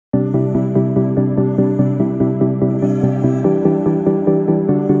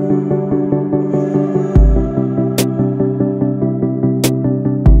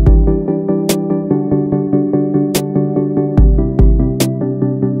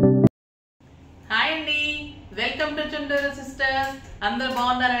Sisters అందరూ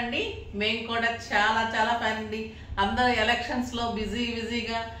బాగున్నారండి మేము కూడా చాలా చాలా ఫైన్ అండి అందరూ ఎలక్షన్స్ లో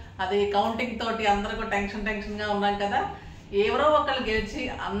బిజీగా అది కౌంటింగ్ తోటి అందరూ టెన్షన్ గా ఉన్నాం కదా ఎవరో ఒకళ్ళు గెలిచి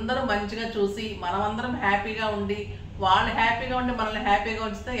అందరూ మంచిగా చూసి మనమందరం హ్యాపీగా ఉండి వాళ్ళు హ్యాపీగా ఉండి మనల్ని హ్యాపీగా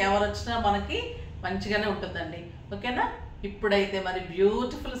ఉంచితే ఎవరు వచ్చినా మనకి మంచిగానే ఉంటుందండి ఓకేనా ఇప్పుడైతే మరి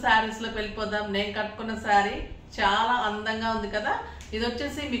బ్యూటిఫుల్ సారీస్ లోకి వెళ్ళిపోదాం నేను కట్టుకున్న సారీ చాలా అందంగా ఉంది కదా ఇది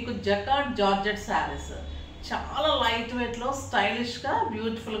వచ్చేసి మీకు జకార్డ్ జార్జెట్ సారీస్ చాలా లైట్ వెయిట్ లో స్టైలిష్ గా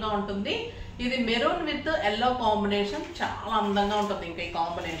బ్యూటిఫుల్ గా ఉంటుంది ఇది మెరూన్ విత్ ఎల్లో కాంబినేషన్ చాలా అందంగా ఉంటుంది ఇంకా ఈ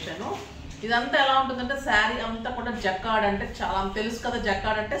కాంబినేషన్ ఇదంతా ఎలా ఉంటుందంటే శారీ అంతా కూడా జకార్డ్ అంటే చాలా తెలుసు కదా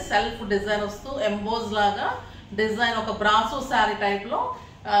జకార్డ్ అంటే సెల్ఫ్ డిజైన్ వస్తూ ఎంబోజ్ లాగా డిజైన్ ఒక బ్రాసో శారీ టైప్ లో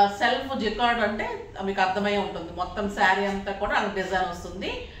సెల్ఫ్ జకార్డ్ అంటే మీకు అర్థమై ఉంటుంది మొత్తం శారీ అంతా కూడా అలా డిజైన్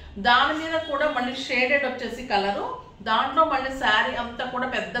వస్తుంది దాని మీద కూడా మళ్ళీ షేడెడ్ వచ్చేసి కలరు దాంట్లో మళ్ళీ శారీ అంతా కూడా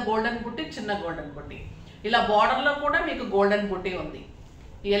పెద్ద గోల్డెన్ బుట్టి చిన్న గోల్డెన్ బుట్టి ఇలా బార్డర్ లో కూడా మీకు గోల్డెన్ బుట్టి ఉంది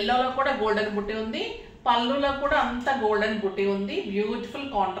ఎల్లోలో కూడా గోల్డెన్ బుట్టి ఉంది పళ్ళులో కూడా అంత గోల్డెన్ బుట్టి ఉంది బ్యూటిఫుల్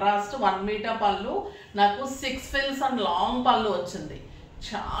కాంట్రాస్ట్ 1 మీటర్ పళ్ళు నాకు 6 ఫిల్స్ అండ్ లాంగ్ పళ్ళు వచ్చింది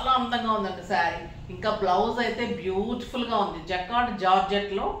చాలా అందంగా ఉందండి శారీ ఇంకా బ్లౌజ్ అయితే బ్యూటిఫుల్ గా ఉంది జకార్డ్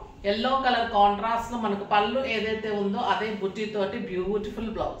జార్జెట్ లో ఎల్లో కలర్ కాంట్రాస్ట్ లో మనకు పళ్ళు ఏదైతే ఉందో అదే బుట్టి తోటి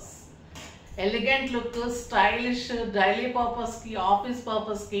beautiful blouse elegant look stylish daily purpose కి ఆఫీస్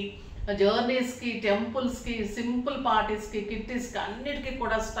పర్పస్ కి జర్నీస్ కి టెంపుల్స్ కి సింపుల్ పార్టీస్ కి కిట్టీస్ కి అన్నిటికీ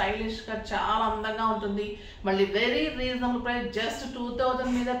కూడా స్టైలిష్ గా చాలా అందంగా ఉంటుంది మళ్ళీ వెరీ రీజనబుల్ ప్రైస్ జస్ట్ 2000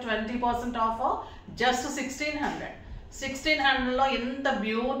 మీద 20% ఆఫ్ జస్ట్ 1600 లో ఎంత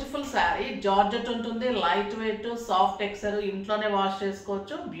బ్యూటిఫుల్ శారీ జార్జెట్ ఉంటుంది లైట్ వెయిట్ సాఫ్ట్ టెక్స్చర్ ఇంట్లోనే వాష్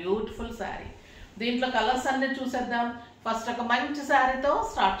చేసుకోవచ్చు బ్యూటిఫుల్ శారీ దీంట్లో కలర్స్ అన్ని చూసేద్దాం ఫస్ట్ ఒక మంచి శారీతో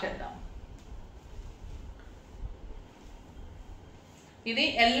స్టార్ట్ చేద్దాం ఇది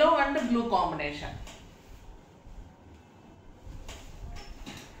yellow and blue combination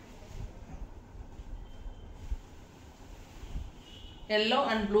yellow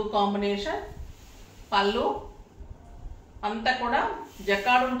and blue combination పళ్ళు అంతా కూడా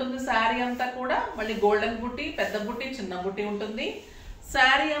జకార్డ్ ఉంటుంది శారీ అంతా కూడా మళ్ళీ గోల్డెన్ బుట్టి పెద్ద బుట్టి చిన్న బుట్టి ఉంటుంది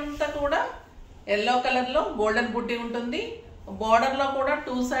శారీ అంతా కూడా ఎల్లో కలర్ లో గోల్డెన్ బుట్టి ఉంటుంది బార్డర్ లో కూడా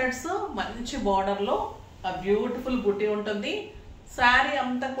 2 సైడ్స్ మంచి బార్డర్ లో బ్యూటిఫుల్ బుట్టి ఉంటుంది శారీ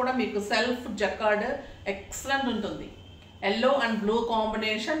అంతా కూడా మీకు సెల్ఫ్ జకార్డ్ ఎక్సలెంట్ ఉంటుంది yellow and blue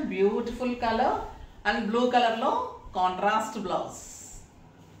combination beautiful colour and blue colour లో కాంట్రాస్ట్ బ్లౌజ్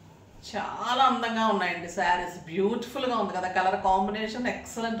చాలా అందంగా ఉన్నాయండి శారీస్ బ్యూటిఫుల్ గా ఉంది కదా కలర్ కాంబినేషన్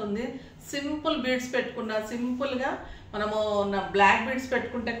ఎక్సలెంట్ ఉంది సింపుల్ బీడ్స్ పెట్టుకున్న సింపుల్ గా మనము బ్లాక్ బీడ్స్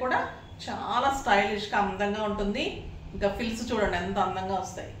పెట్టుకుంటే కూడా చాలా స్టైలిష్ గా అందంగా ఉంటుంది ఇంకా ఫిల్స్ చూడండి ఎంత అందంగా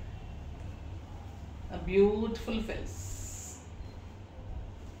వస్తాయి బ్యూటిఫుల్ ఫిల్స్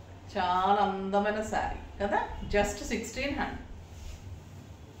చాలా అందమైన శారీ కదా జస్ట్ 1600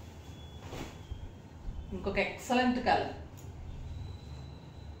 ఇంకొక ఎక్సలెంట్ కలర్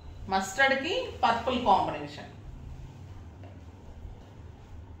మస్టర్డ్ కి పర్పుల్ కాంబినేషన్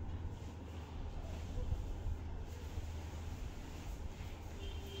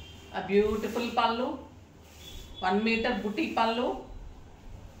బ్యూటిఫుల్ పళ్ళు 1 మీటర్ బుట్టి పళ్ళు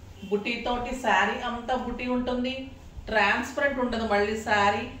బుట్టి తోటి శారీ అంతా బుట్టి ఉంటుంది ట్రాన్స్పరెంట్ ఉంటుంది మళ్ళీ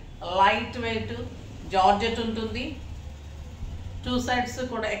శారీ లైట్ వెయిట్ జార్జెట్ ఉంటుంది 2 సైడ్స్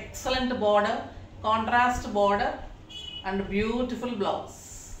కూడా excellent border contrast border and beautiful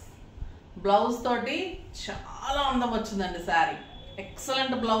blouse తోటి చాలా అందం వచ్చిందండి శారీ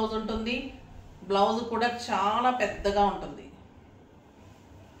ఎక్సలెంట్ బ్లౌజ్ ఉంటుంది బ్లౌజ్ కూడా చాలా పెద్దగా ఉంటుంది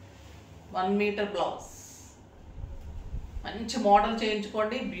 1 మీటర్ బ్లౌజ్ మంచి మోడల్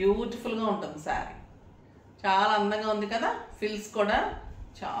చేయించుకోండి బ్యూటిఫుల్ గా ఉంటుంది శారీ చాలా అందంగా ఉంది కదా ఫిల్స్ కూడా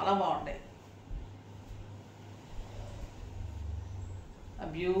చాలా బాగుంటాయి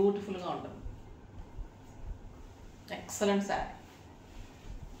బ్యూటిఫుల్ గా ఉంటుంది ఎక్సలెంట్ శారీ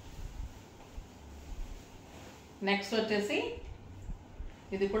నెక్స్ట్ వచ్చేసి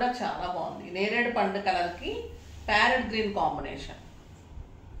ఇది కూడా చాలా బాగుంది నేరేడు పండు కలర్ కి ప్యారెట్ గ్రీన్ కాంబినేషన్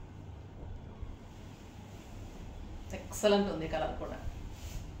ఎక్సలెంట్ ఉంది కలర్ కూడా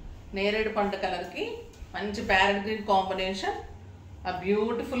నేరేడు పండు కలర్ కి మంచి ప్యారెట్ గ్రీన్ కాంబినేషన్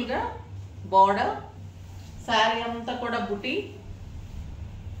బ్యూటిఫుల్ గా బార్డర్ శారీ అంతా కూడా బుట్టి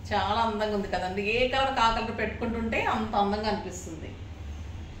చాలా అందంగా ఉంది కదండి ఏ కలర్ కా కలర్ పెట్టుకుంటుంటే అంత అందంగా అనిపిస్తుంది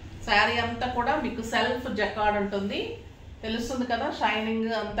శారీ అంతా కూడా మీకు సెల్ఫ్ జకార్డ్ ఉంటుంది తెలుస్తుంది కదా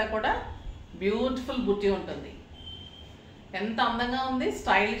షైనింగ్ అంతా కూడా బ్యూటిఫుల్ బుట్టి ఉంటుంది ఎంత అందంగా ఉంది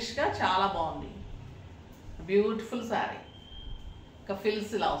స్టైలిష్ గా చాలా బాగుంది బ్యూటిఫుల్ శారీ ఇంకా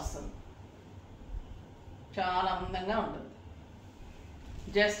ఫిల్స్ ఇలా వస్తుంది చాలా అందంగా ఉంటుంది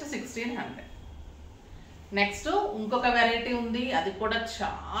జస్ట్ 1600 నెక్స్ట్ ఇంకొక వెరైటీ ఉంది, అది కూడా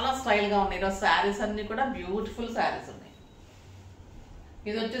చాలా స్టైల్గా ఉన్నాయి. ఈరోజు శారీస్ అన్నీ కూడా బ్యూటిఫుల్ శారీస్ ఉన్నాయి.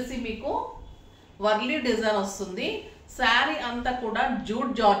 ఇది వచ్చేసి మీకు వర్లీ డిజైన్ వస్తుంది. శారీ అంతా కూడా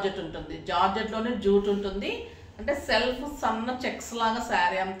జూట్ జార్జెట్ ఉంటుంది, జార్జెట్లోనే జూట్ ఉంటుంది. అంటే సెల్ఫ్ సన్న చెక్స్ లాగా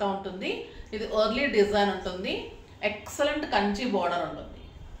శారీ అంతా ఉంటుంది. ఇది వర్లీ డిజైన్ ఉంటుంది. ఎక్సలెంట్ కంచి బోర్డర్ ఉంటుంది.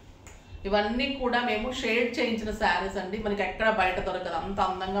 ఇవన్నీ కూడా మేము షేడ్ చేయించిన శారీస్ అండి. మనకి ఎక్కడ బయట దొరకదు, అంత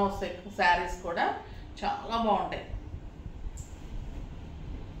అందంగా వస్తాయి శారీస్ కూడా, చాలా బాగుంటాయి.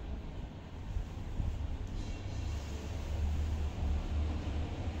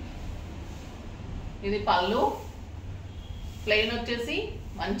 ఇది పళ్ళు, ప్లెయిన్ వచ్చేసి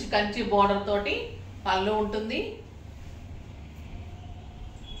మంచి కంచి బోర్డర్ తోటి పళ్ళు ఉంటుంది.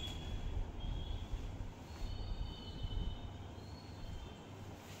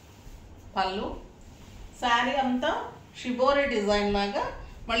 పళ్ళు శారీ అంతా షిబోరి డిజైన్ లాగా,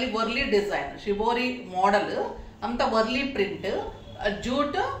 మళ్ళీ వర్లీ డిజైన్, షిబోరి మోడల్ అంతా Warli print,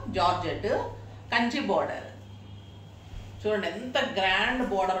 jute georgette, Kanchi border. చూడండి ఎంత గ్రాండ్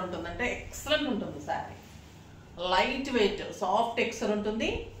బోర్డర్ ఉంటుందంటే ఎక్సలెంట్ ఉంటుంది sari. Light weight soft texture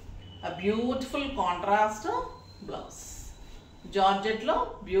ఉంటుంది. Beautiful contrast blouse, జార్జెట్లో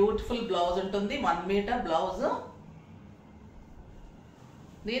beautiful blouse ఉంటుంది. 1 మీటర్ బ్లౌజ్.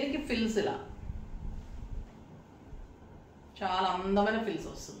 దీనికి ఫిల్స్ ఇలా చాలా అందమైన ఫిల్స్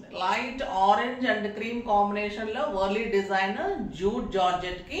వస్తుంది. లైట్ ఆరెంజ్ అండ్ క్రీమ్ కాంబినేషన్లో Warli design, jute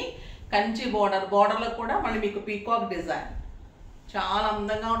జార్జెట్కి Kanchi border, బోర్డర్లో కూడా మళ్ళీ మీకు పీకాక్ డిజైన్ చాలా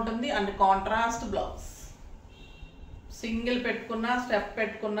అందంగా ఉంటుంది. అండ్ కాంట్రాస్ట్ బ్లౌజ్, సింగిల్ పెట్టుకున్నా స్టెప్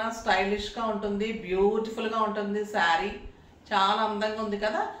పెట్టుకున్నా స్టైలిష్గా ఉంటుంది, బ్యూటిఫుల్గా ఉంటుంది శారీ. చాలా అందంగా ఉంది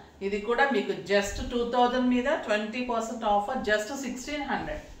కదా. ఇది కూడా మీకు జస్ట్ 2000 మీద 20% ఆఫర్, జస్ట్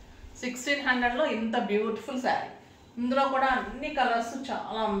 1600. 1600లో ఇంత బ్యూటిఫుల్ శారీ. ఇందులో కూడా అన్ని కలర్స్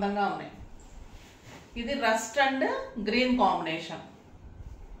చాలా అందంగా ఉన్నాయి. ఇది rust and green combination.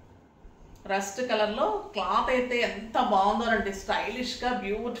 Rust కలర్లో క్లాత్ అయితే ఎంత బాగుందో అండి, స్టైలిష్గా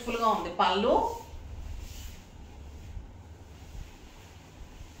బ్యూటిఫుల్గా ఉంది. పళ్ళు,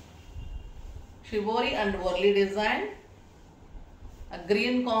 shibori and Warli design,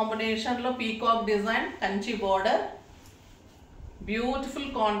 green కాంబినేషన్లో peacock design, Kanchi border, beautiful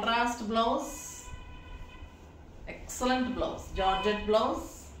contrast blouse, excellent blouse, georgette blouse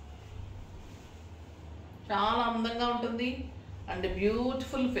చాలా అందంగా ఉంటుంది. అండ్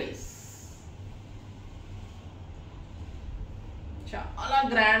బ్యూటిఫుల్ ఫిల్స్, చాలా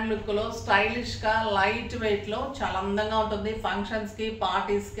గ్రాండ్ లుక్లో స్టైలిష్గా లైట్ వెయిట్లో చాలా అందంగా ఉంటుంది. ఫంక్షన్స్కి,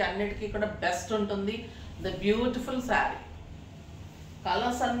 పార్టీస్కి అన్నిటికీ కూడా బెస్ట్ ఉంటుంది. The beautiful sari.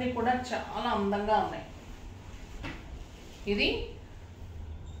 కలర్స్ అన్నీ కూడా చాలా అందంగా ఉన్నాయి. ఇది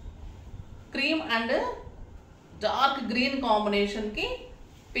క్రీమ్ అండ్ డార్క్ గ్రీన్ కాంబినేషన్కి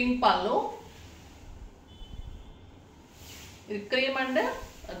పింక్ పళ్ళు. ఇది cream and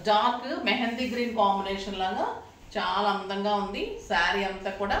dark mehndi green combination లాగా చాలా అందంగా ఉంది. శారీ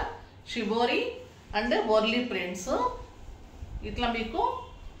అంతా కూడా షిబోరి అండ్ వర్లీ ప్రింట్స్. ఇట్లా మీకు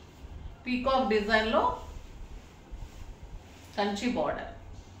పీకాక్ డిజైన్లో Kanchi border,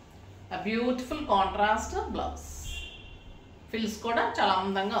 beautiful contrast blouse. Fils కూడా చాలా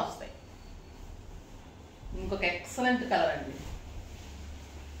అందంగా వస్తాయి. ఇంకొక ఎక్సలెంట్ కలర్ అండి,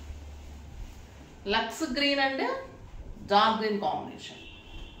 Lux green and dark green combination.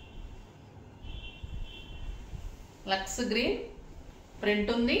 Lux green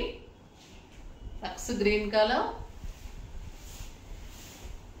print ఉంది, Lux green colour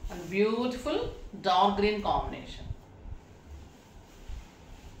and beautiful dark green combination.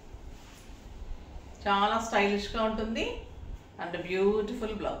 చాలా స్టైలిష్గా ఉంటుంది. And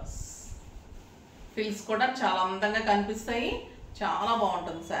beautiful blouse. ఫిల్స్ కూడా చాలా అందంగా కనిపిస్తాయి. చాలా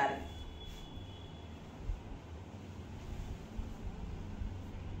బాగుంటుంది శారీ.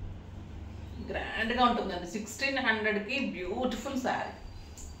 గ్రాండ్గా ఉంటుందండి. 1600కి బ్యూటిఫుల్ శారీ.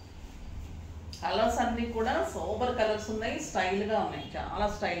 కలర్స్ అన్నీ కూడా సూపర్ కలర్స్ ఉన్నాయి, స్టైల్గా ఉన్నాయి, చాలా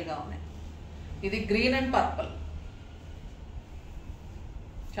స్టైల్గా ఉన్నాయి. ఇది గ్రీన్ అండ్ పర్పుల్,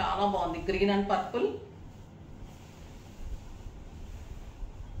 చాలా బాగుంది. Green and purple.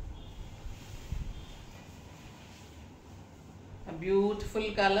 Beautiful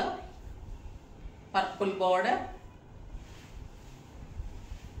colour, purple border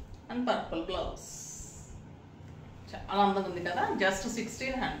and purple blouse. చాలా అందంగా ఉంది కదా. జస్ట్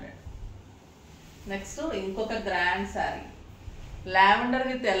 1600. నెక్స్ట్ ఇంకొక grand sari, lavender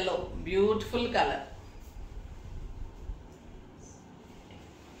with yellow, beautiful colour.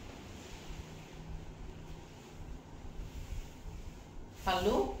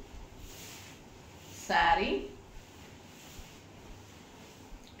 పళ్ళు, శారీ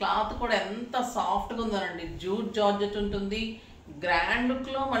క్లాత్ కూడా ఎంత సాఫ్ట్గా ఉందోనండి. జూట్ జార్జెట్ ఉంటుంది, గ్రాండ్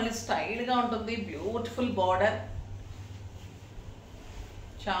లుక్లో మళ్ళీ స్టైల్గా ఉంటుంది. బ్యూటిఫుల్ బార్డర్,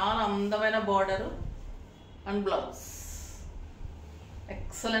 చాలా అందమైన border and blouse.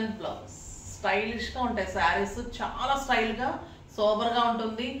 Excellent blouse. స్టైలిష్గా ఉంటాయి శారీస్, చాలా స్టైల్గా సోబర్గా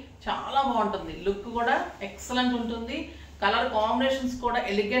ఉంటుంది, చాలా బాగుంటుంది. లుక్ కూడా ఎక్సలెంట్ ఉంటుంది. కలర్ కాంబినేషన్స్ కూడా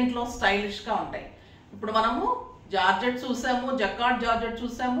ఎలిగెంట్లో స్టైలిష్గా ఉంటాయి. ఇప్పుడు మనము జార్జెట్ చూసాము, జకార్డ్ జార్జెట్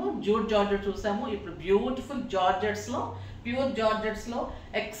చూసాము, జూట్ జార్జెట్ చూసాము. ఇప్పుడు బ్యూటిఫుల్ జార్జెట్స్లో, ప్యూర్ జార్జెట్స్లో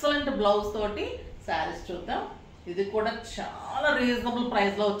ఎక్సలెంట్ బ్లౌజ్ తోటి శారీస్ చూద్దాం. ఇది కూడా చాలా రీజనబుల్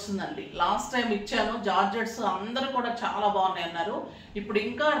ప్రైస్లో వచ్చిందండి. లాస్ట్ టైం ఇచ్చాను జార్జెట్స్, అందరూ కూడా చాలా బాగున్నాయి అన్నారు. ఇప్పుడు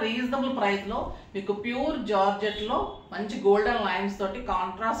ఇంకా రీజనబుల్ ప్రైస్లో మీకు ప్యూర్ జార్జెట్లో మంచి గోల్డెన్ లైన్స్ తోటి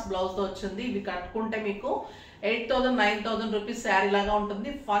కాంట్రాస్ట్ బ్లౌజ్తో వచ్చింది. ఇవి కట్టుకుంటే మీకు 8,000 9,000 రూపీస్ శారీ లాగా ఉంటుంది.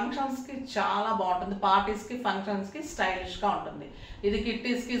 ఫంక్షన్స్కి చాలా బాగుంటుంది, పార్టీస్కి ఫంక్షన్స్కి స్టైలిష్గా ఉంటుంది. ఇది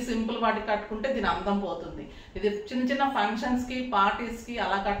కిట్టీస్కి సింపుల్ వాటికి కట్టుకుంటే దీని అందం పోతుంది. ఇది చిన్న చిన్న ఫంక్షన్స్కి పార్టీస్కి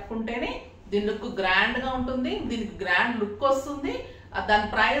అలా కట్టుకుంటేనే దీని లుక్ గ్రాండ్గా ఉంటుంది, దీనికి గ్రాండ్ లుక్ వస్తుంది. దాని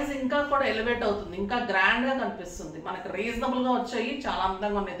ప్రైస్ ఇంకా కూడా ఎలివేట్ అవుతుంది, ఇంకా గ్రాండ్గా కనిపిస్తుంది. మనకు రీజనబుల్గా వచ్చాయి, చాలా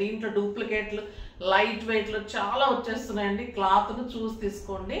అందంగా ఉన్నాయి. దీంట్లో డూప్లికేట్లు, లైట్ వెయిట్లు చాలా వచ్చేస్తున్నాయండి. క్లాత్ను చూసి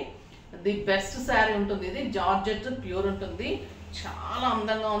తీసుకోండి. ది బెస్ట్ శారీ ఉంటుంది. ఇది జార్జెట్ ప్యూర్ ఉంటుంది, చాలా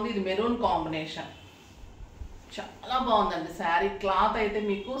అందంగా ఉంది. ఇది మెరూన్ కాంబినేషన్, చాలా బాగుందండి శారీ. క్లాత్ అయితే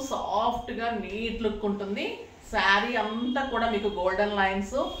మీకు సాఫ్ట్గా నీట్ లుక్ ఉంటుంది. శారీ అంతా కూడా మీకు గోల్డెన్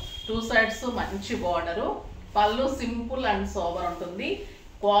లైన్స్, 2 సైడ్స్ మంచి బార్డరు. పళ్ళు సింపుల్ అండ్ సోబర్ ఉంటుంది.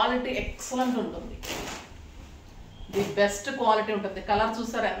 క్వాలిటీ ఎక్సలెంట్ ఉంటుంది, ది బెస్ట్ క్వాలిటీ ఉంటుంది. కలర్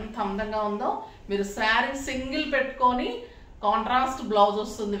చూసారు ఎంత అందంగా ఉందో. మీరు శారీ సింగిల్ పెట్టుకొని కాంట్రాస్ట్ బ్లౌజ్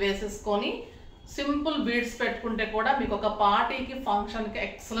వస్తుంది వేసేసుకొని సింపుల్ బీడ్స్ పెట్టుకుంటే కూడా మీకు ఒక పార్టీకి ఫంక్షన్కి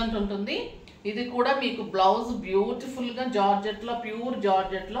ఎక్సలెంట్ ఉంటుంది. ఇది కూడా మీకు బ్లౌజ్ బ్యూటిఫుల్గా జార్జెట్లో, ప్యూర్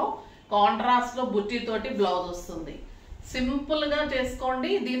జార్జెట్లో కాంట్రాస్ట్లో బుట్టీతోటి బ్లౌజ్ వస్తుంది. సింపుల్గా చేసుకోండి,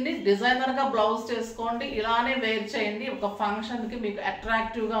 దీన్ని డిజైనర్గా బ్లౌజ్ చేసుకోండి, ఇలానే వేర్ చేయండి. ఒక ఫంక్షన్కి మీకు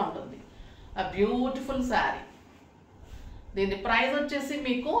అట్రాక్టివ్గా ఉంటుంది. ఆ బ్యూటిఫుల్ శారీ. దీని ప్రైస్ వచ్చేసి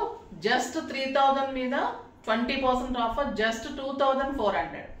మీకు జస్ట్ 3,000 మీద 20% ఆఫర్, జస్ట్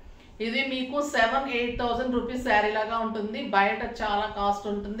 2,400. ఇది మీకు 7-8,000 రూపీస్ శారీ లాగా ఉంటుంది. బయట చాలా కాస్ట్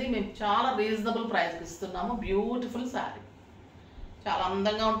ఉంటుంది, మేము చాలా రీజనబుల్ ప్రైస్కి ఇస్తున్నాము. బ్యూటిఫుల్ శారీ, చాలా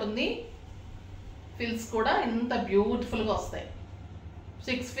అందంగా ఉంటుంది. ఫిల్స్ కూడా ఇంత బ్యూటిఫుల్గా వస్తాయి.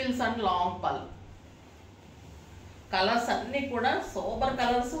 6 ఫిల్స్ అండ్ లాంగ్ పల్. కలర్స్ అన్నీ కూడా సూపర్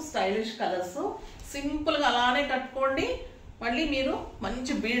కలర్స్, స్టైలిష్ కలర్స్. సింపుల్గా అలానే కట్టుకోండి, మళ్ళీ మీరు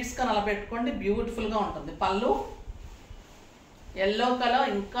మంచి బీడ్స్ కానీ అలా పెట్టుకోండి, బ్యూటిఫుల్గా ఉంటుంది. పళ్ళు ఎల్లో కలర్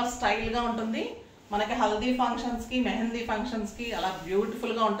ఇంకా స్టైల్గా ఉంటుంది. మనకి హల్దీ ఫంక్షన్స్కి, మెహందీ ఫంక్షన్స్కి అలా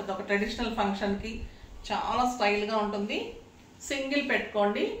బ్యూటిఫుల్గా ఉంటుంది. ఒక ట్రెడిషనల్ ఫంక్షన్కి చాలా స్టైల్గా ఉంటుంది. సింగిల్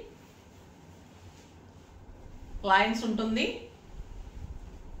పెట్టుకోండి, లైన్స్ ఉంటుంది.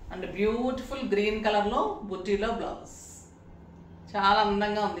 అండ్ బ్యూటిఫుల్ గ్రీన్ కలర్లో బుట్టీలో బ్లౌజ్, చాలా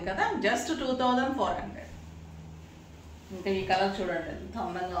అందంగా ఉంది కదా. జస్ట్ 2,400. ఇంకా ఈ కలర్ చూడండి ఎంత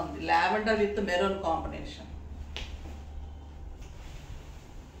అందంగా ఉంది. Lavender with maroon combination.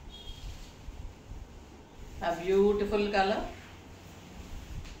 ఆ బ్యూటిఫుల్ కలర్.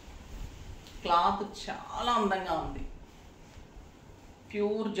 క్లాత్ చాలా అందంగా ఉంది.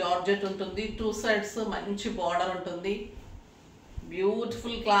 ప్యూర్ జార్జెట్ ఉంటుంది, 2 సైడ్స్ మంచి బార్డర్ ఉంటుంది.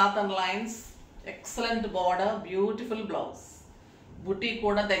 Beautiful cloth and lines, excellent border, beautiful blouse. బుటీ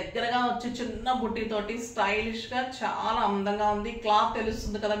కూడా దగ్గరగా వచ్చి చిన్న బుటీ తోటి స్టైలిష్గా చాలా అందంగా ఉంది. క్లాత్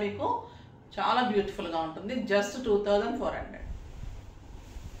తెలుస్తుంది కదా మీకు, చాలా బ్యూటిఫుల్గా ఉంటుంది. జస్ట్ 2,400.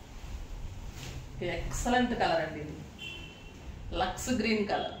 ఎక్సలెంట్ కలర్ అండి ఇది, లక్స్ గ్రీన్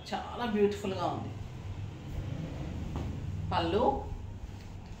కలర్, చాలా బ్యూటిఫుల్గా ఉంది. పళ్ళు,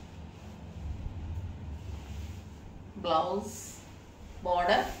 బ్లౌజ్,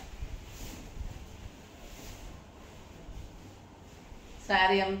 బార్డర్.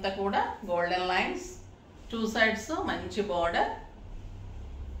 శారీ అంతా కూడా గోల్డెన్ లైన్స్, 2 సైడ్స్ మంచి border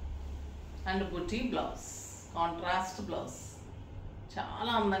and buti blouse, contrast blouse,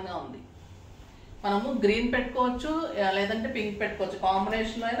 చాలా అందంగా ఉంది. మనము గ్రీన్ పెట్టుకోవచ్చు, లేదంటే పింక్ పెట్టుకోవచ్చు.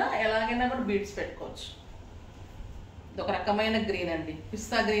 కాంబినేషన్లో అయినా ఎలాగైనా కూడా బీడ్స్ పెట్టుకోవచ్చు. ఇది ఒక రకమైన గ్రీన్ అండి,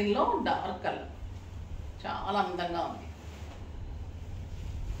 పిస్తా గ్రీన్లో డార్క్ కలర్, చాలా అందంగా ఉంది.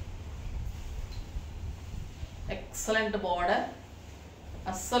 ఎక్సలెంట్ బార్డర్,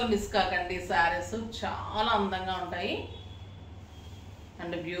 అస్సలు మిస్ కాకండి. శారీస్ చాలా అందంగా ఉంటాయి.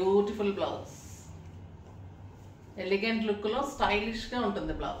 అండ్ బ్యూటిఫుల్ బ్లౌజ్, ఎలిగెంట్ లుక్లో స్టైలిష్గా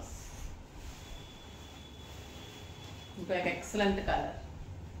ఉంటుంది బ్లౌజ్. ఇంకొక excellent colour,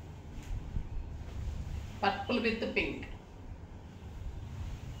 purple with pink.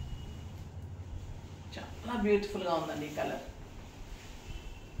 చాలా బ్యూటిఫుల్గా ఉందండి ఈ కలర్.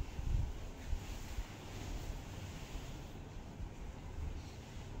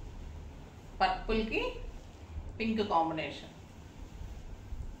 పర్పుల్కి పింక్ కాంబినేషన్,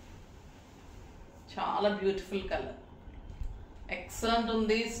 చాలా బ్యూటిఫుల్ కలర్. ఎక్సలెంట్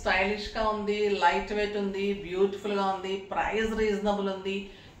ఉంది, స్టైలిష్గా ఉంది, లైట్ వెయిట్ ఉంది, బ్యూటిఫుల్గా ఉంది, ప్రైస్ రీజనబుల్ ఉంది,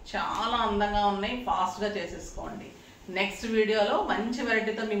 చాలా అందంగా ఉన్నాయి. ఫాస్ట్గా చేసేసుకోండి. నెక్స్ట్ వీడియోలో మంచి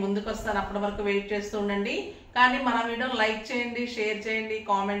వెరైటీతో మీ ముందుకు వస్తాను. అప్పటి వరకు వెయిట్ చేస్తూ ఉండండి. కానీ మన వీడియోని లైక్ చేయండి, షేర్ చేయండి,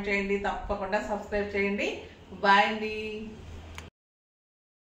 కామెంట్ చేయండి, తప్పకుండా సబ్స్క్రైబ్ చేయండి. బాయ్ అండి.